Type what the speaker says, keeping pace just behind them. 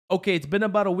Okay, it's been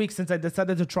about a week since I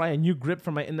decided to try a new grip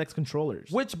for my index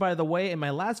controllers. Which, by the way, in my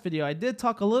last video, I did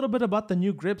talk a little bit about the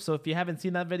new grip, so if you haven't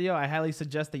seen that video, I highly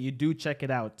suggest that you do check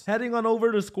it out. Heading on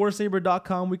over to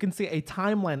scoresaber.com, we can see a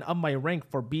timeline of my rank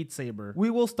for Beat Saber. We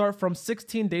will start from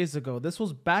 16 days ago. This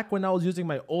was back when I was using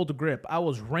my old grip. I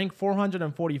was rank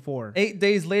 444. 8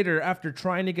 days later, after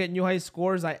trying to get new high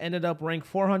scores, I ended up rank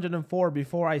 404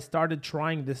 before I started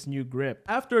trying this new grip.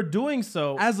 After doing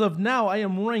so, as of now, I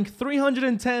am ranked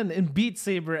 310 in Beat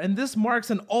Saber, and this marks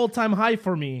an all-time high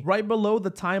for me. Right below the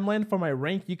timeline for my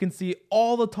rank, you can see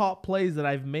all the top plays that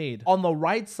I've made. On the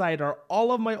right side are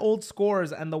all of my old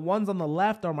scores, and the ones on the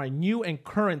left are my new and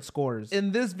current scores.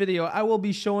 In this video, I will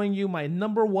be showing you my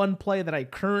 #1 play that I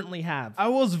currently have. I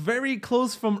was very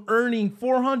close from earning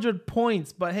 400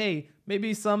 points, but hey,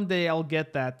 maybe someday I'll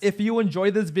get that. If you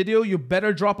enjoyed this video, you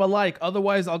better drop a like.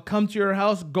 Otherwise, I'll come to your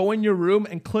house, go in your room,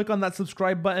 and click on that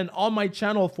subscribe button on my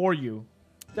channel for you.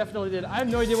 Definitely did. I have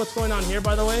no idea what's going on here,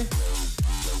 by the way.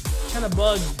 Kind of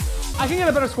bugged. I can get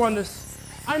a better score on this.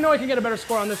 I know I can get a better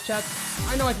score on this, chat.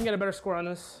 I know I can get a better score on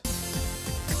this.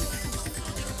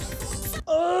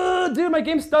 Oh, dude, my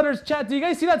game stutters, chat. Do you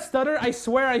guys see that stutter? I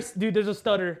swear dude, there's a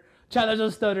stutter. Chat, there's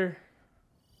a stutter.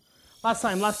 Last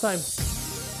time. Last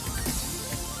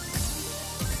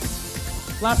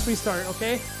restart,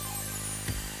 okay?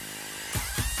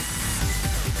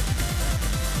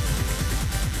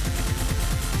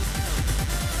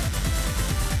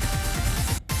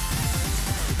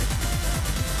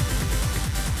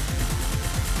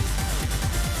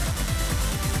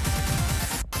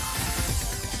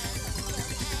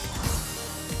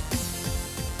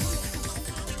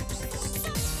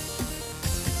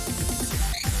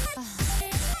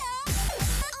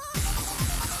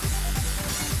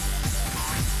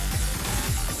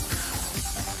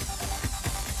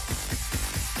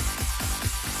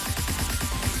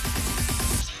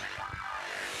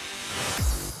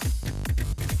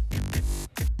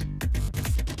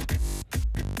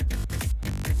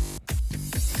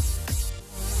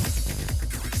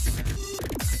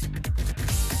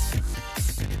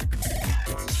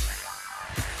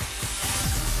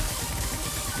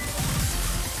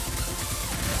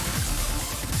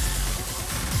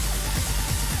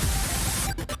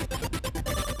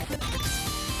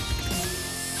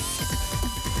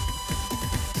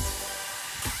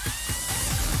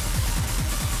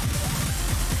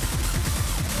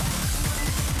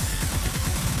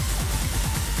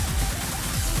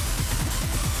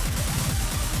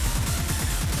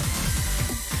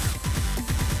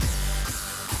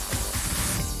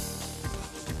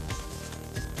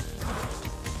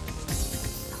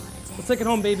 Let's take it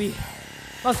home, baby.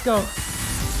 Let's go.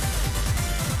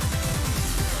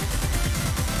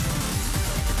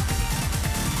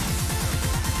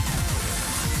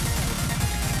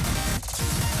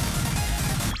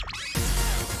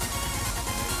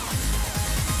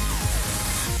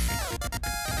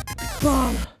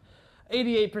 Boom.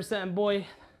 88%, boy.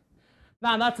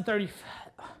 Nah, that's a 30.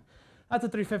 That's a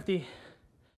 350.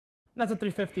 That's a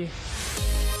 350.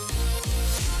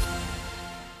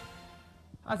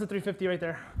 That's a 350 right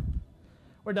there.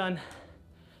 We're done.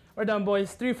 We're done,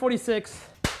 boys. 346.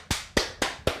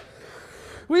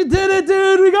 We did it,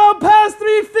 dude. We got past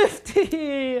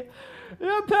 350. We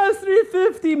got past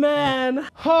 350, man.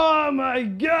 Oh my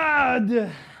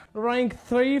God. Rank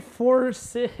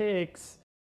 346.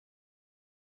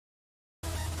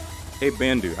 Hey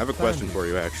Bandu, I have a question for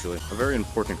you actually. A very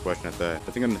important question at that.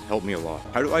 I think it's gonna help me a lot.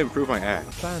 How do I improve my act?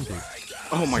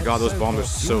 Oh my God, those bombs are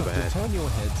so bad. Turn your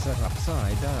headset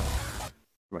upside down.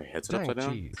 My headset upside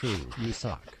down? You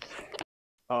suck.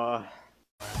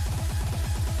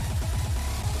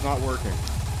 It's not working.